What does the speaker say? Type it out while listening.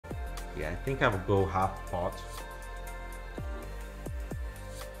Yeah, I think I would go half pot.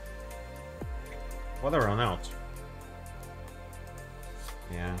 What a run out.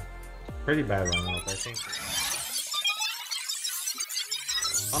 Yeah, pretty bad run out, I think.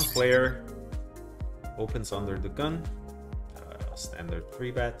 One player opens under the gun. Standard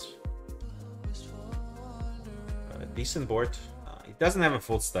 3-bet. Decent board. It doesn't have a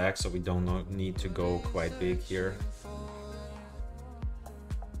full stack, so we don't need to go quite big here.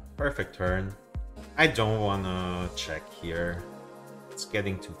 Perfect turn. I don't want to check here. It's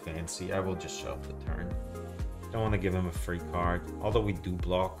getting too fancy. I will just shove the turn. Don't want to give him a free card, although we do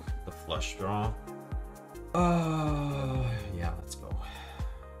block the flush draw. Yeah, let's go.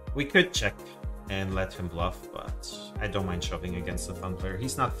 We could check and let him bluff, but I don't mind shoving against the fun player.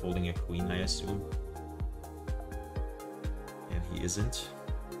 He's not folding a queen, I assume. And he isn't.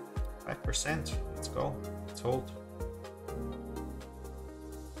 5%. Let's go. Let's hold.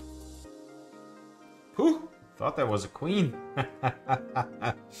 Whew! Thought that was a queen.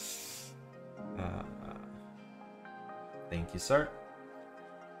 Thank you, sir.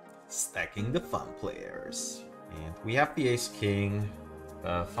 Stacking the fun players. And we have the ace king.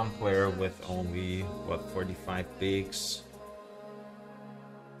 Fun player with only, what, 45 bigs.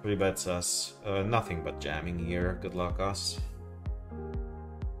 3-bets us. Nothing but jamming here. Good luck, us.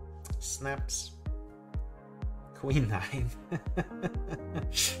 Snaps. Queen 9.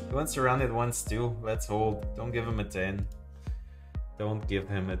 He wants to run it once too. Let's hold. Don't give him a 10. Don't give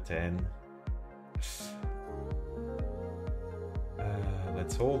him a 10.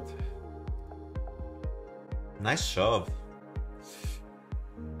 Let's hold. Nice shove.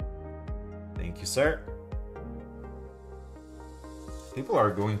 Thank you, sir. People are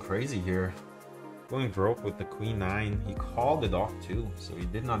going crazy here. Going broke with the Queen 9. He called it off too, so he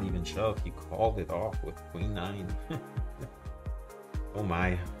did not even shove. He called it off with Queen 9. Oh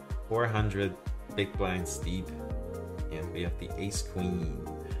my. 400 big blinds deep. And we have the Ace Queen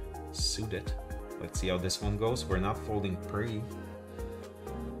suited. Let's see how this one goes. We're not folding pre.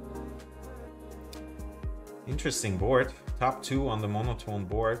 Interesting board. Top 2 on the monotone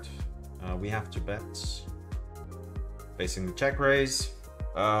board. We have to bet. Facing the check raise.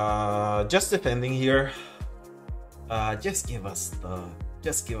 Just defending here. Just give us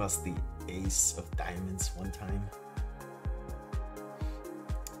the ace of diamonds one time.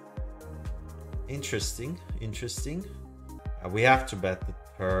 Interesting. We have to bet the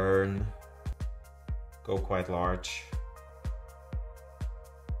turn. Go quite large.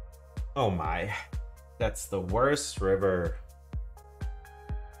 Oh my. That's the worst river.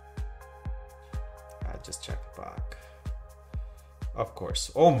 I just check the back. Of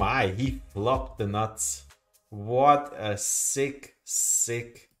course. Oh my, he flopped the nuts. What a sick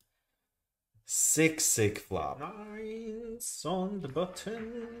flop. Nines on the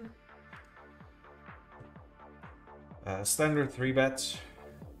button. Standard 3-bet.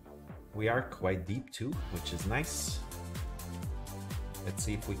 We are quite deep too, which is nice. Let's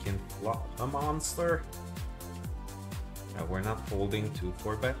see if we can flop a monster. We're not folding to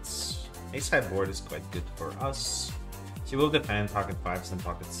 4-bets. Ace high board is quite good for us. She will defend pocket 5s and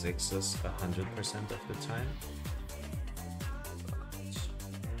pocket 6s 100% of the time.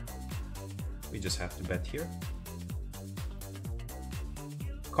 We just have to bet here.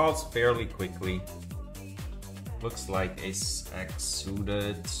 Calls fairly quickly. Looks like ace X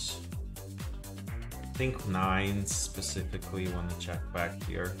suited. I think 9s specifically want to check back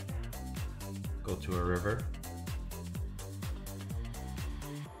here. Go to a river.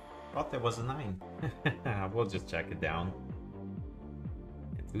 Thought there was a 9. We'll just check it down.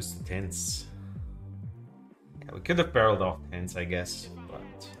 And lose the 10s. Yeah, we could have barreled off 10s, I guess,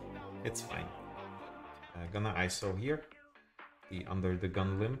 but it's fine. Gonna ISO here. The under the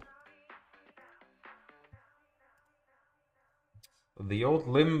gun limp. The old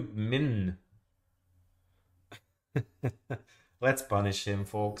limb min. Let's punish him,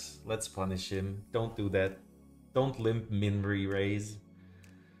 folks. Let's punish him. Don't do that. Don't limp min re-raise.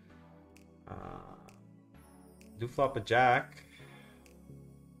 Do flop a jack.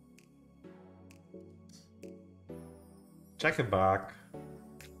 Check it back.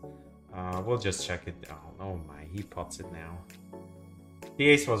 We'll just check it down. Oh my, he pots it now. The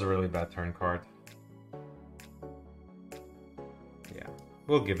ace was a really bad turn card. Yeah,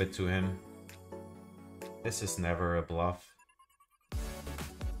 we'll give it to him. This is never a bluff.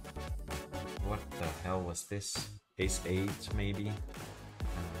 What the hell was this? Ace 8 maybe?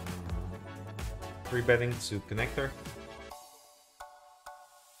 3-betting to connector.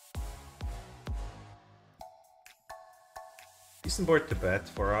 Decent board to bet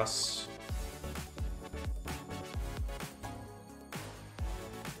for us.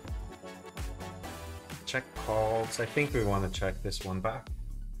 check calls. I think we want to check this one back.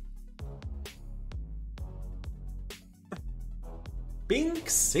 Pink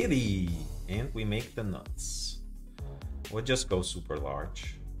City, and we make the nuts. We'll just go super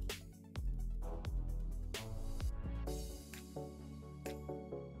large.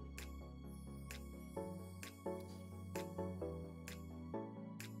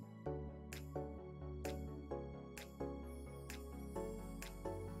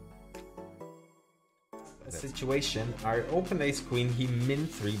 Situation, I opened ace queen, he min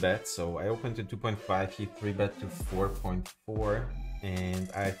 3-bet, so I opened to 2.5, he 3-bet to 4.4, and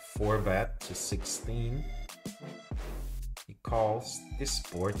I 4-bet to 16. He calls. This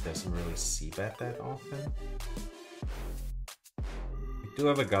board doesn't really c-bet that often. We do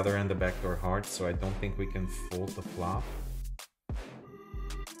have a gutter and the backdoor heart, so I don't think we can fold the flop.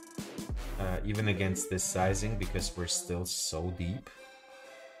 Even against this sizing, because we're still so deep.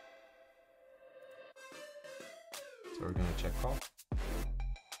 So we're gonna check call.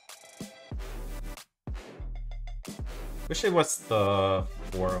 Wish it was the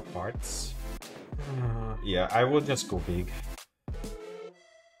 4 of hearts. Yeah, I will just go big.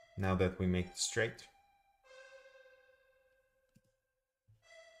 Now that we make it straight.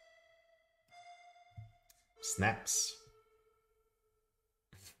 Snaps.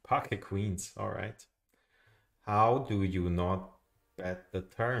 Pocket queens, alright. How do you not bet the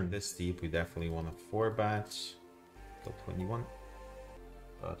turn this deep? We definitely want a 4-bet. Till 21.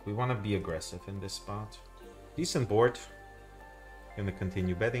 But we want to be aggressive in this spot. Decent board. Gonna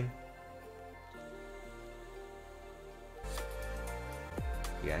continue betting.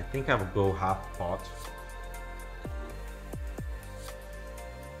 Yeah, I think I will go half pot.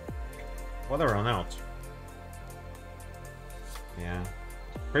 What a run out. Yeah,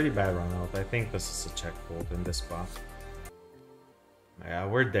 pretty bad run out. I think this is a check fold in this spot. Yeah,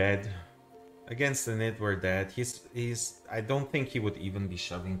 we're dead. Against the nit, we're dead. I don't think he would even be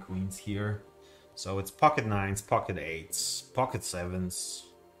shoving queens here. So it's pocket 9s, pocket 8s, pocket 7s.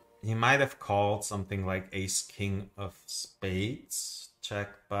 He might have called something like ace king of spades. Check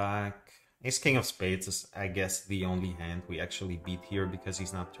back. Ace king of spades is, I guess, the only hand we actually beat here because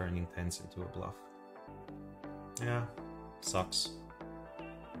he's not turning 10s into a bluff. Yeah, sucks.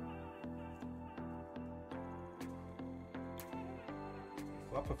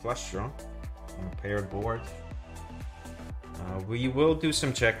 Flop a flush draw on a paired board. We will do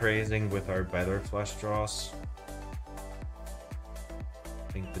some check raising with our better flush draws.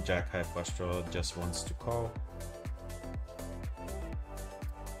 I think the jack high flush draw just wants to call.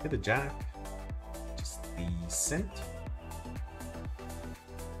 Hit a jack. Just decent.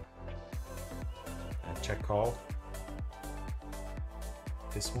 Check call.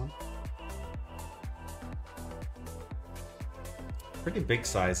 This one. Pretty big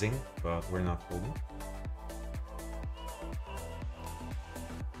sizing, but we're not folding.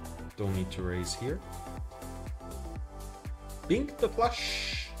 Don't need to raise here. Bink the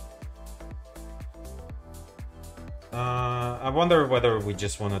flush. I wonder whether we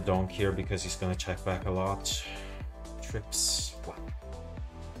just want to donk here because he's gonna check back a lot. Trips. Wow.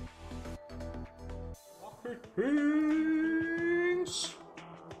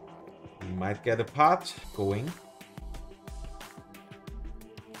 We might get a pot going.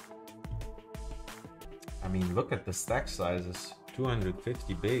 I mean, look at the stack sizes.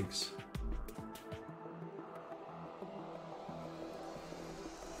 250 bigs.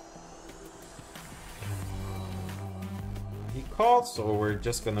 He called, so we're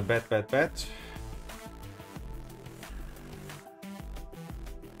just gonna bet.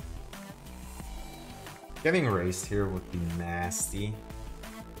 Getting raised here would be nasty.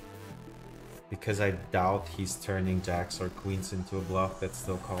 Because I doubt he's turning jacks or queens into a bluff that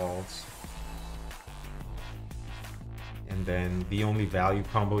still calls. And then the only value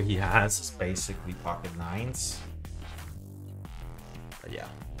combo he has is basically pocket 9s. But yeah,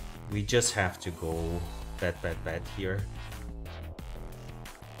 we just have to go bet here.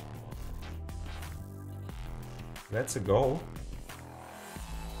 That's a goal.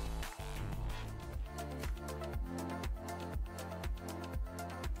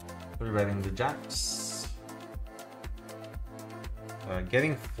 We're betting the jacks.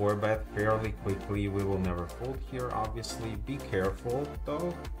 Getting 4-bet fairly quickly. We will never fold here, obviously. Be careful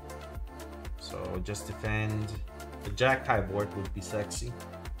though. So just defend. The jack high board would be sexy.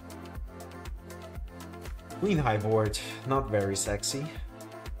 Queen high board, not very sexy.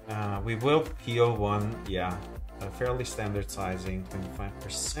 We will peel one, yeah, a fairly standard sizing,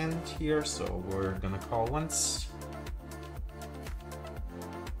 25% here. So we're gonna call once.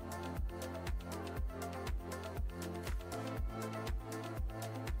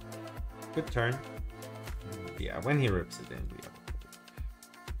 Good turn. Yeah, when he rips it in, we have a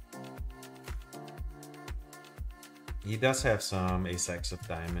fold. He does have some ace-x of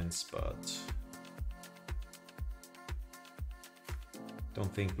diamonds, but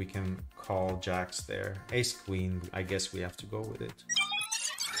don't think we can call jacks there. Ace-queen, I guess we have to go with it.